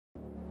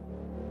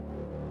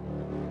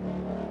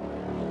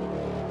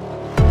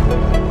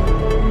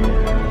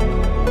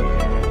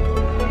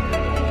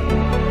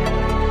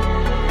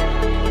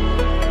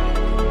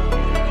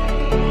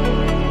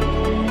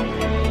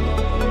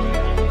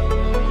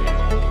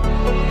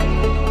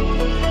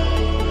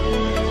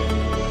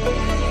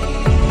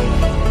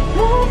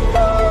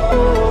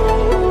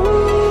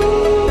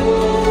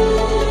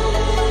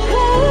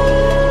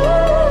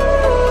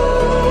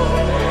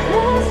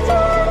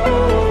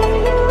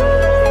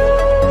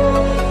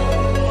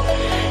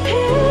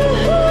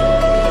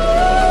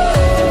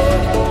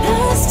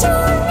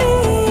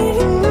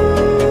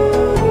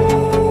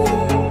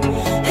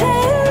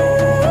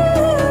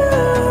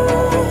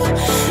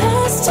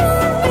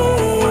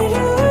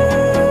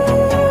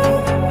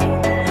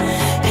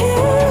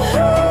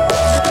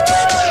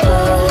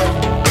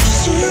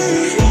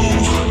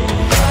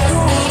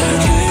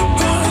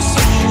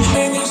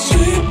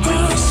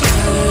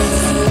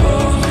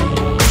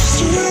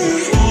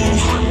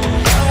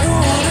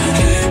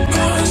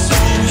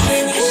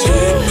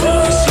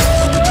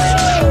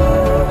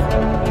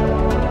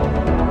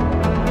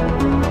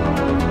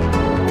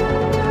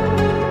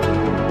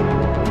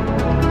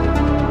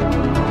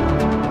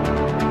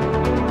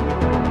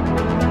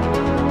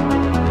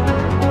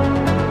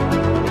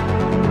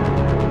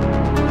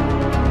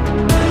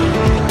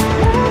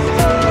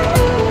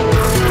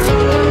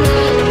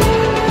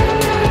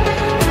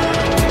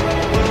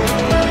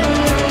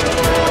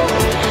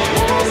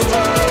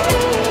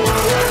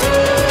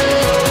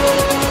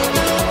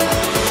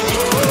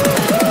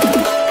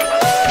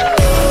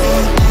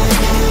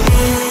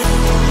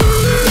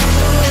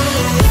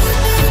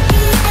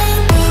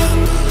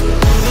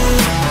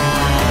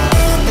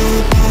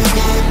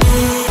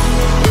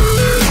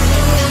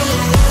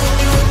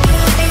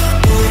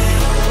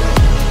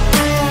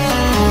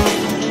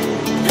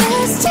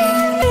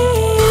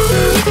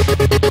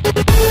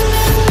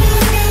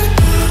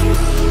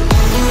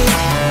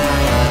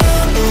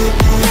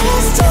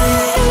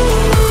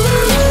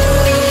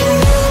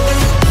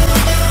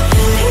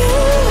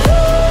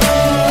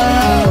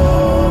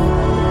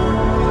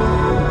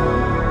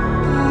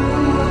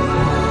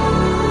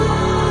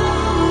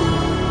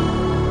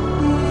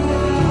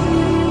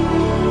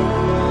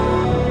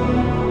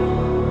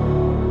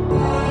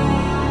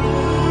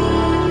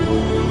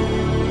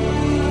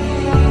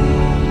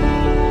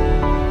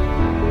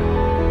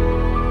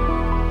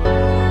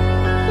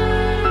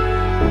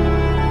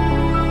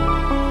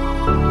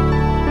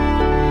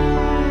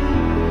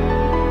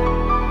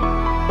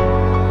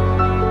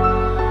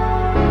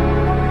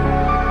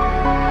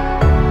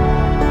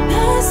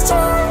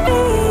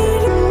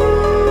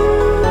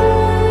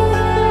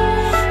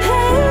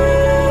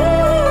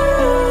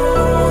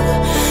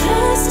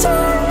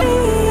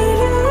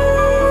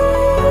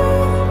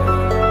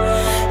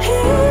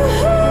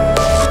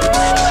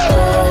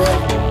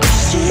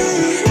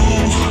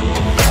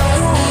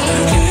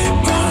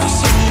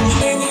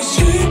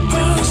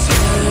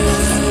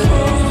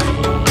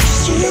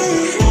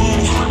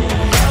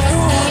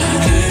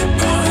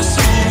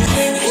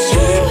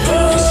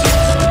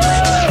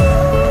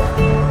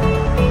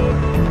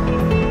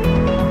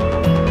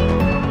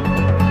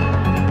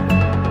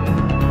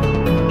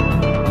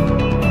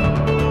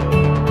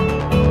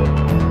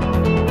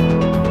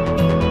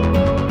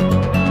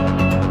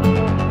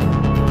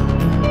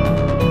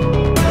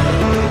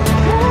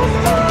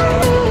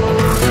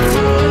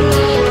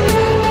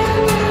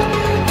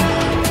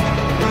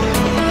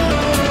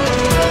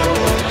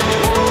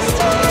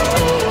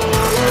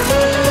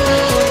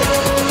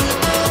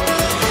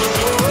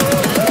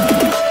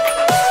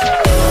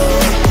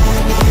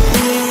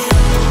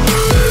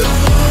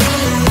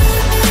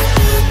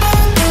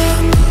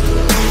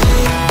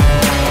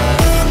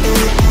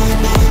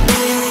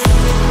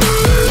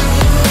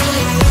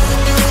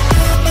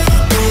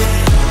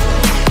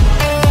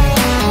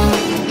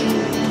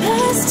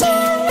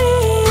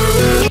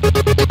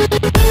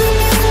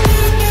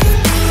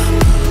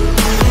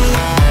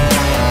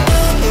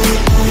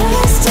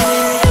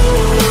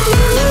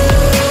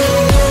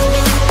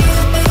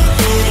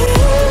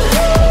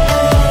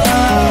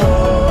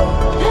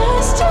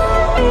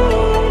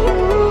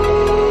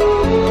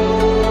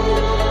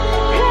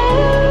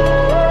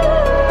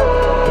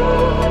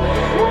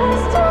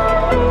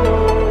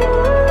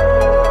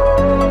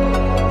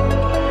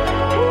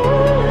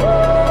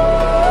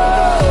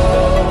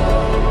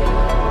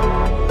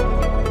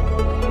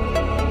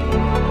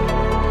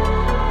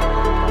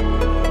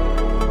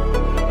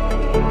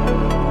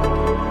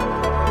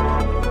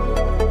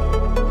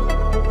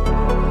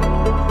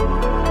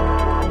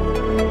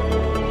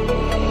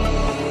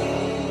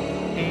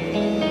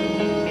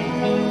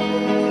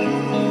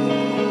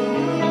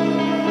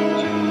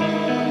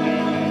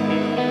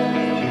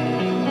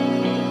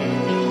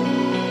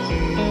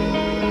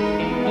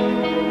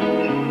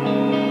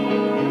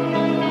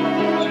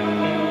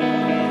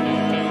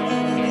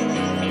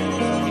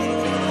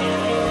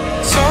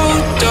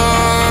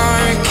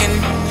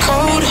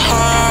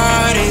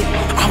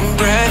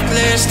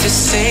mess to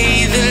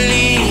say the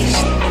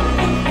least.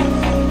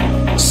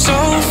 So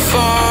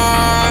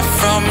far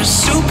from a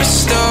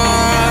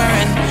superstar,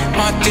 and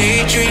my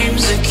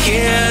daydreams are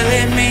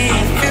killing me.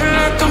 Feel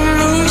like I'm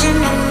losing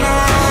my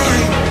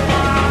mind.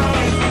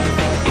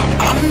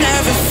 I'm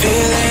never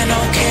feeling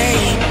okay.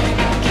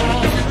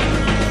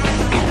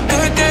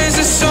 Good days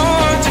are so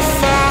hard to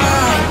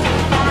find.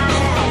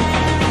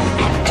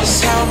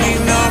 Just help me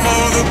numb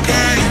all the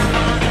pain.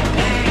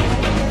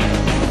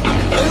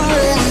 I'm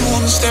only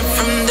one step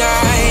from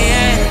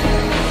dying.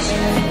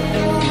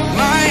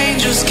 My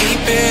angels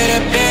keep it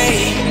at bay.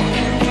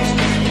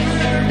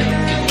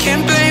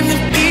 Can't blame the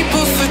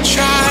people for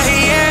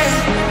trying.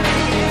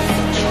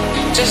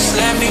 Just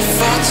let me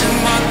fall to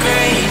my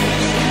grave.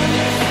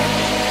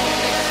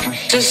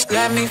 Just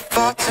let me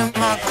fall to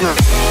my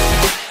grave.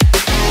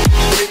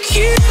 To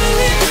kill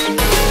it.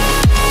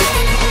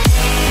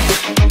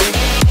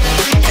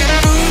 Can I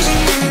lose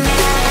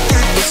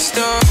another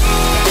star?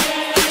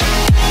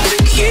 To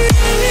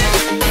kill it.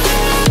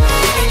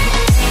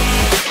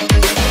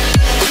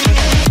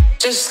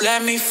 Just let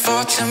me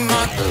fall to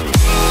my grave.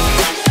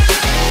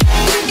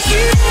 To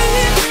kill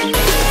it.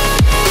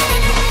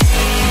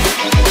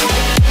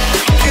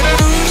 Can I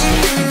lose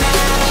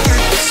another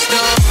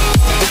star?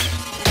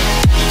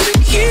 To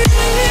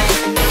kill it.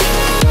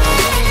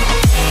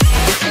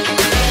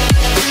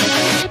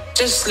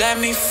 Just let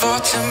me fall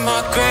to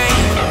my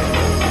grave.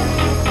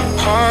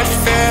 Heart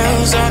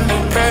fails under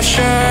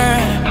pressure.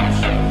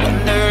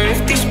 Wonder if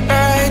these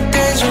bad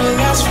days will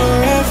last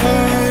forever.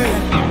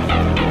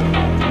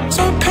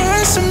 So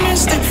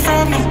pessimistic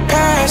from the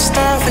past.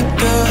 All the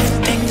good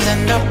things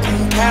end up in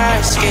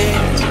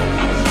caskets.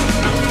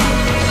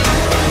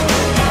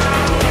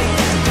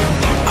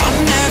 I'm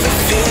never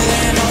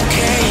feeling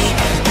okay.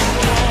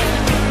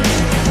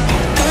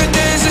 Good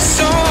days are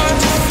so hard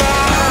to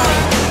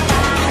find.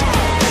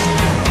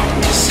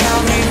 Just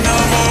help me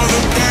numb all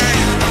the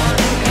pain.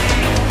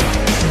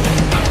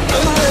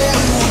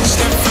 I'm one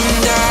step from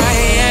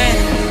dying.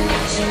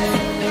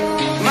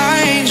 My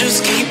angels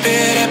keep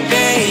it at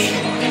bay.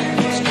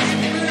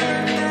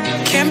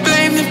 Can't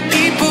blame the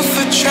people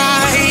for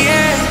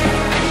trying.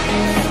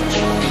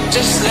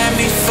 Just let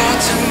me fall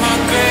to my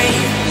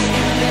grave.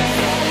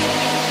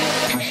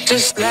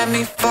 Just let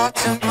me fall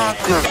to my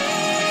grave.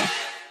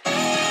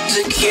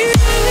 To kill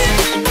it.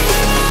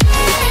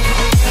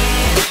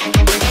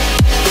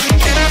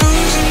 Can I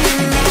lose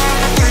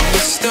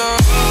another star?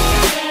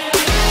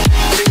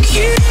 To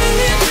kill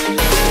it.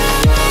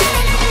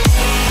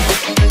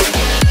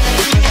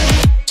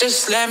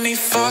 Just let me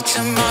fall to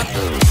my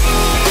grave.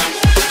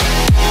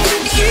 To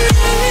kill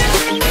it.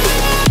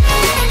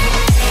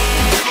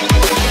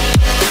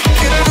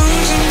 Can I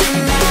lose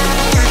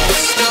another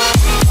star?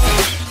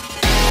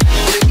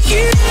 To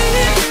kill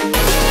it.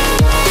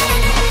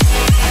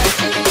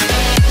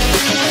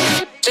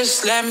 Just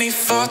let me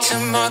fall to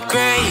my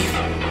grave.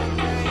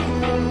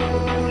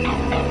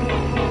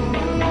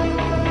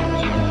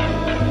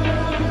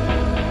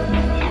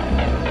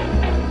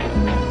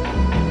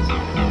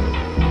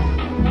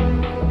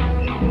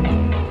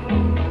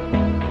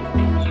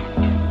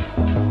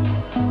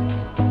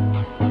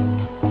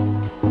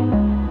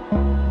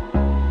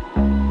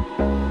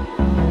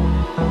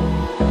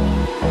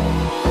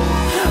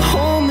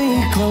 Hold me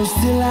close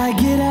till I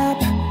get up.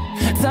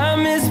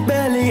 Time is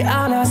barely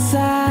on our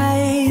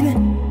side.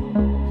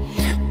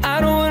 I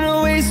don't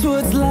wanna waste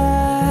what's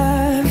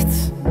left.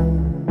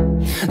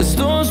 The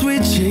storms we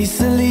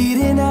chase are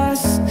leading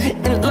us,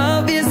 and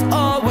love is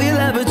all we'll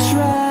ever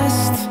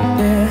trust.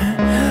 Yeah,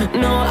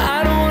 no,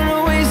 I don't wanna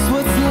waste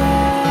what's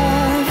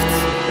left.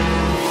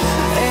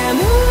 And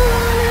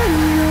on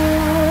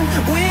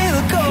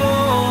we'll go,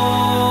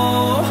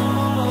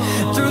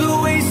 through the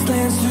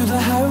wastelands, through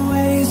the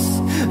highways,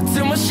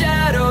 till my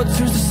shadow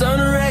turns to sun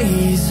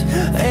rays.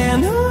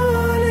 And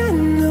on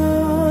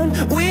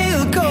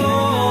we'll go,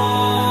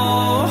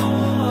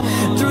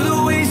 through the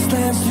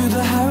wastelands, through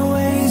the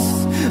highways.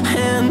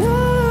 And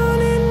on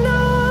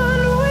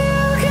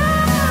we'll go.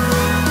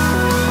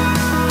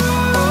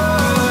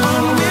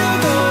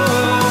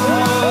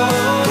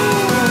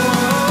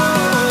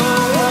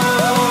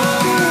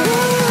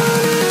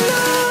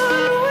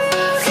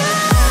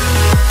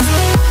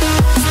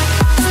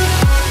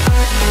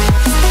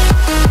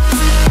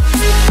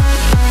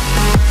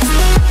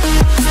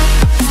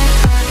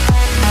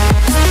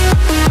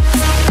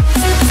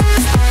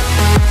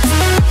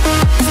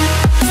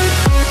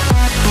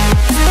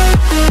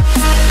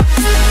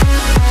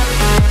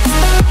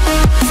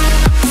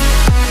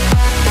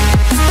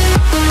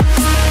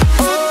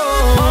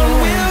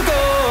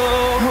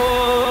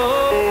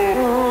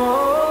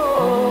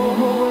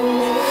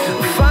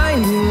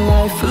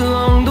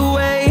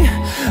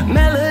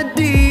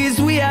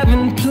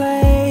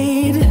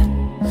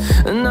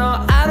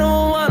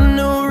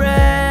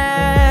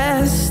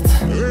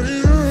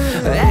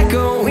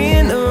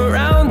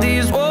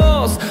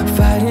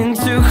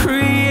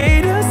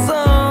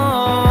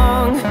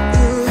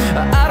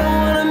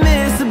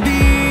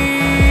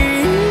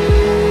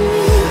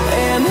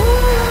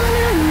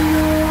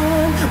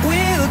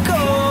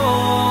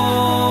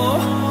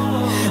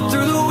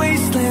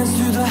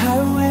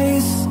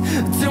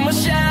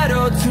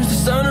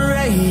 sun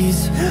rays,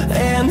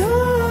 and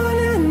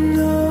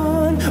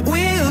on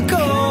we'll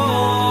go,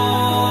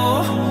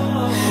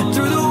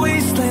 through the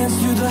wastelands,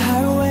 through the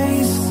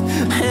highways,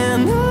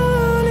 and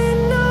on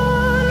we'll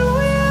go,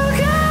 we'll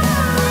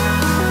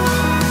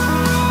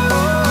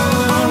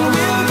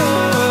go.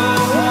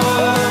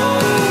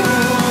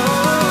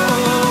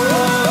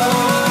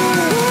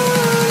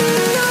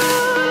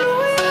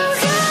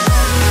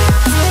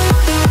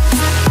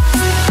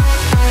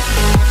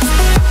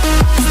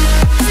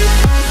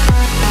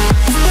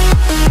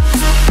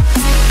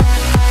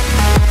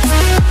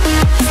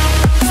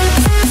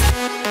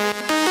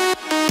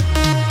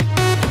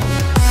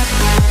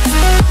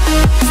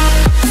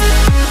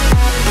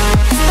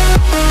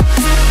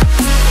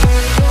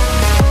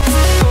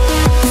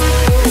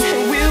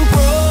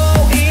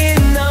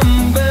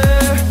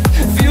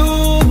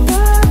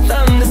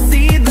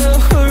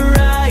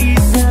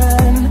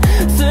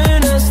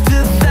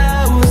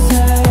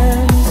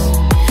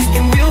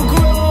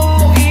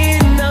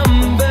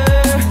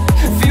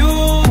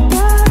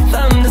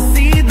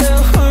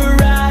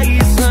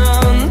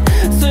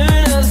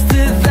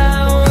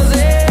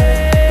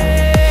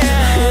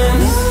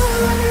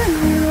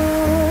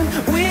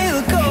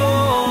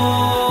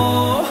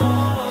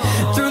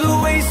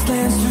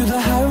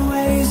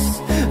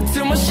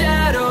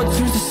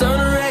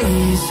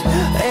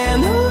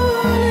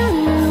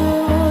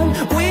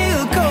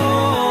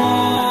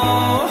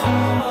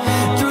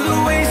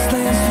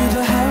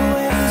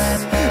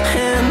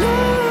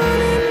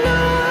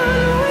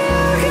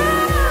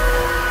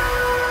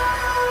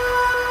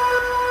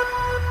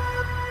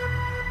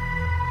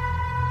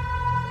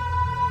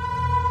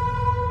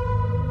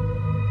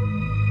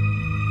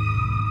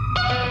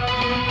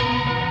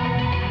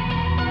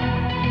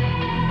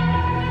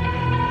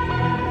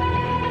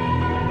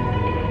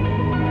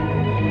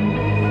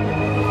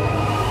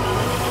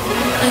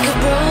 Like a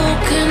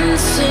broken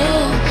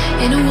soul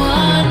in a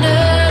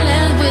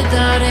wonderland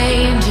without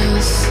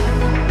angels.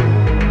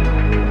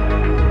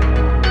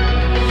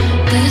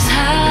 That is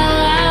how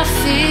I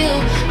feel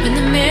when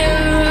the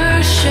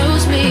mirror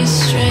shows me a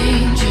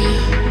stranger.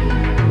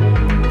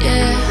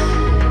 Yeah.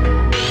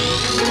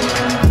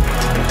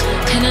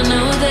 And I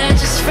know they're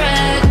just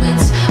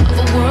fragments of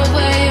a world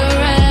where your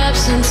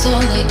absence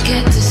all I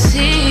get to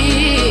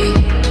see.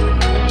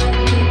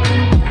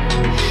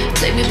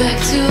 Take me back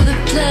to the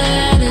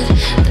planet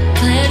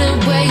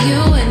where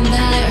you and I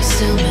are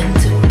still meant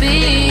to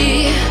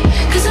be.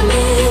 'Cause I'm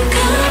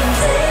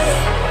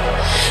incomplete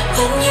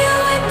when you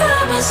ain't by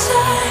my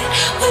side,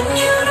 when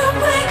you don't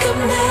wake up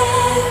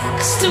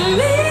next to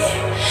me.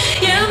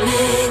 Yeah, I'm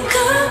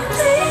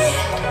incomplete.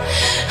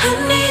 I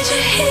need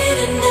you here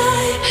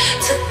tonight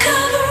to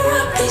cover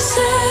up these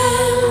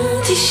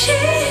empty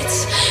sheets.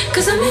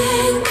 'Cause I'm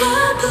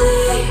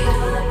incomplete.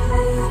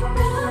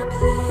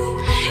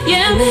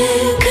 Yeah, I'm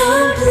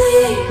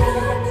incomplete.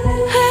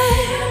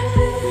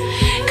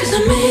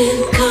 I'm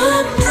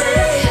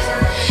incomplete.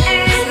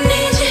 I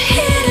need you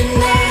here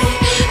tonight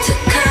to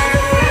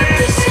cover up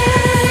these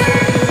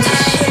empty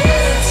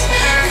sheets.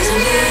 'Cause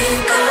I'm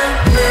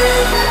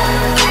incomplete.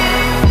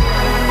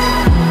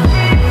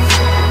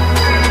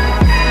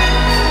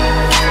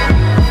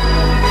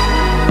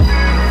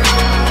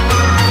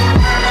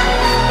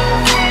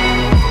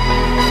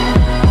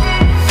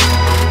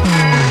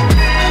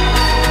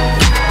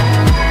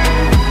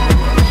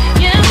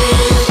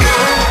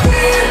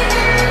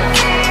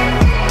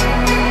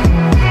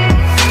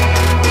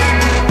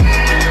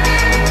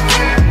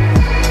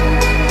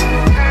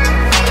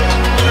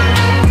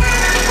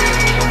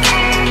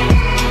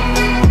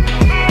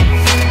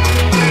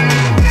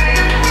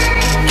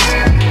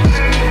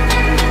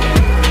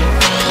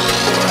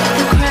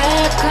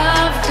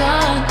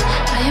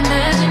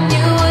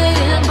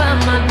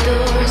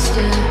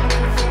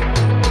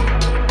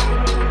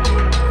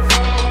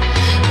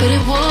 But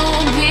it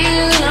won't be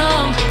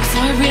long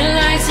before I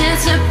realize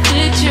it's a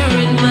picture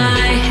in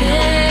my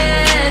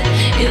head,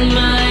 in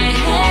my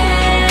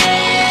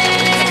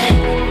head.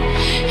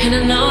 And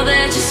I know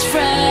they're just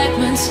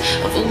fragments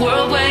of a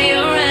world where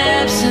your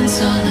absence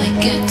all I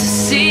get to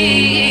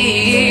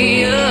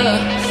see.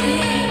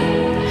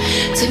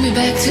 Take me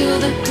back to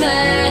the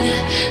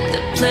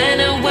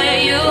planet where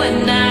you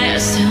and I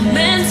are still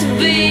meant to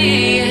be.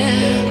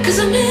 'Cause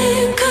I'm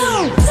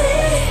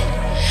incomplete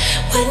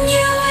when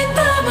you ain't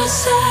by my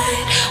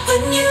side,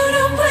 when you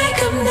don't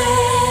wake up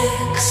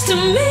next to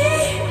me.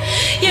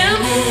 Yeah,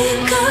 I'm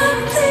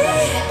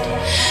incomplete.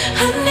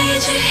 I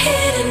need you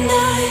here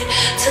tonight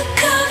to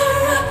cover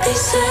up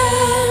these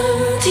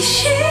empty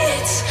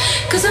sheets.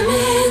 'Cause I'm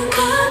incomplete.